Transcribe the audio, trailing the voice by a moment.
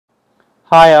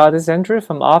Hi, this is Andrew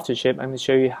from AfterShip. I'm going to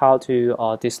show you how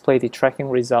to display the tracking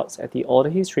results at the order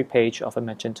history page of a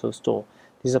Magento store.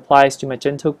 This applies to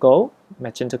Magento Go,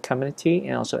 Magento Community,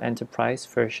 and also Enterprise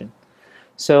version.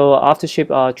 So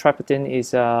AfterShip Track Button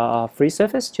is a free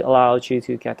service to allow you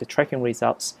to get the tracking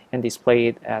results and display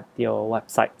it at your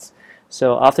websites.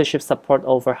 So AfterShip support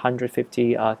over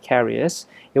 150 carriers.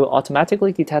 It will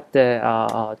automatically detect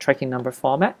the tracking number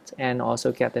format and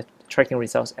also get the tracking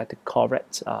results at the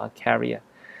correct carrier.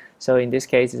 So in this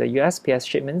case, it's a USPS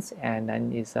shipments, and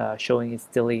then it's showing it's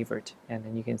delivered, and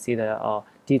then you can see the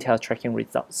detailed tracking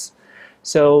results.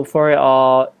 So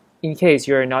for in case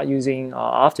you're not using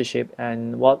AfterShip,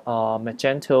 and what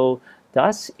Magento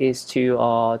does is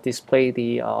to display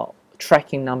the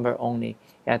tracking number only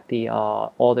at the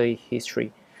order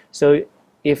history. So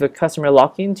if a customer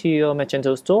log into your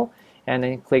Magento store and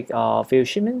then click View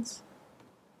Shipments,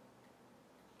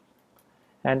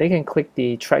 and they can click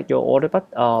the Track Your Order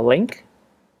link,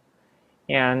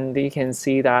 and you can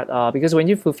see that because when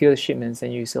you fulfill the shipments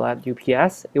and you select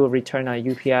UPS, it will return a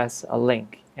UPS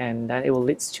link, and then it will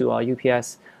lead to a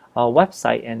UPS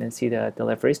website and then see the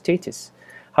delivery status.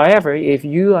 However, if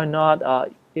you are not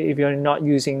you're not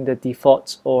using the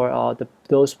defaults or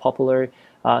those popular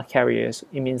carriers,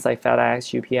 it means like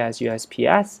FedEx, UPS,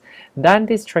 USPS, then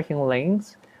these tracking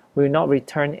links will not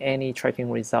return any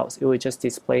tracking results. It will just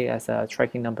display as a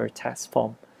tracking number text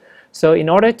form. So in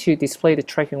order to display the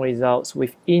tracking results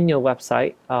within your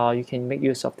website, you can make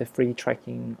use of the free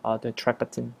tracking, the track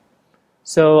button.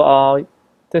 So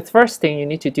the first thing you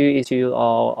need to do is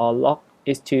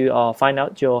to find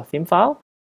out your theme file.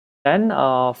 Then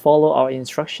follow our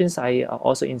instructions I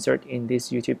also insert in this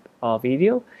YouTube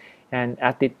video, and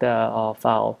edit the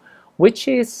file, which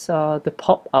is the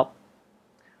pop-up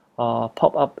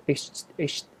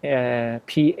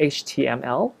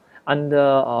PHTML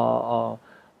under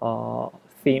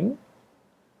theme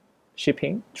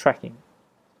shipping tracking.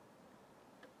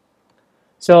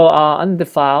 So on the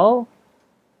file,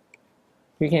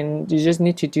 you just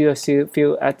need to do a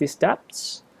few edit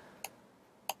steps.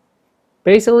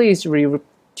 Basically, it's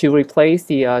to replace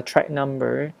the tracking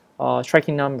number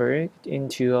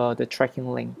into the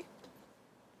tracking link,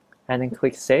 and then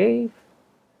click Save.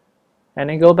 And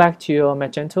then go back to your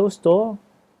Magento store,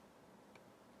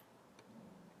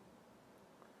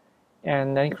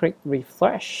 and then click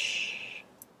Refresh,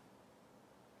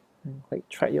 and click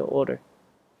Track Your Order.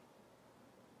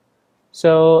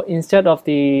 So instead of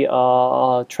the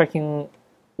tracking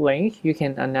link, you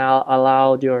can now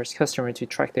allow your customer to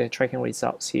track their tracking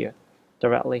results here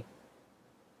directly.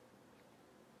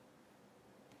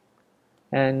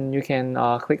 And you can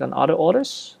click on Other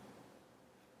Orders.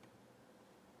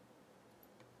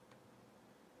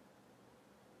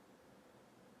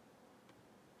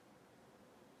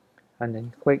 And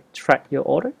then click Track Your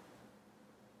Order.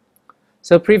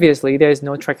 So previously there is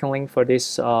no tracking link for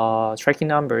this tracking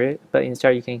number, but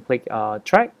instead you can click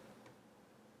Track,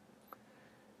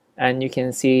 and you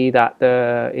can see that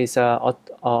is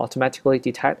automatically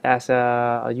detected as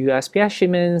a USPS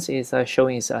shipments. Is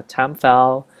showing is a temp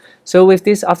file. So with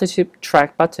this AfterShip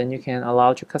Track button, you can allow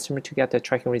your customer to get the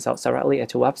tracking results directly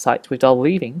at your website without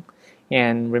leaving.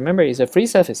 And remember, it's a free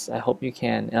service. I hope you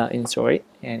can enjoy it.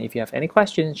 And if you have any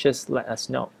questions, just let us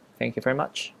know. Thank you very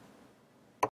much.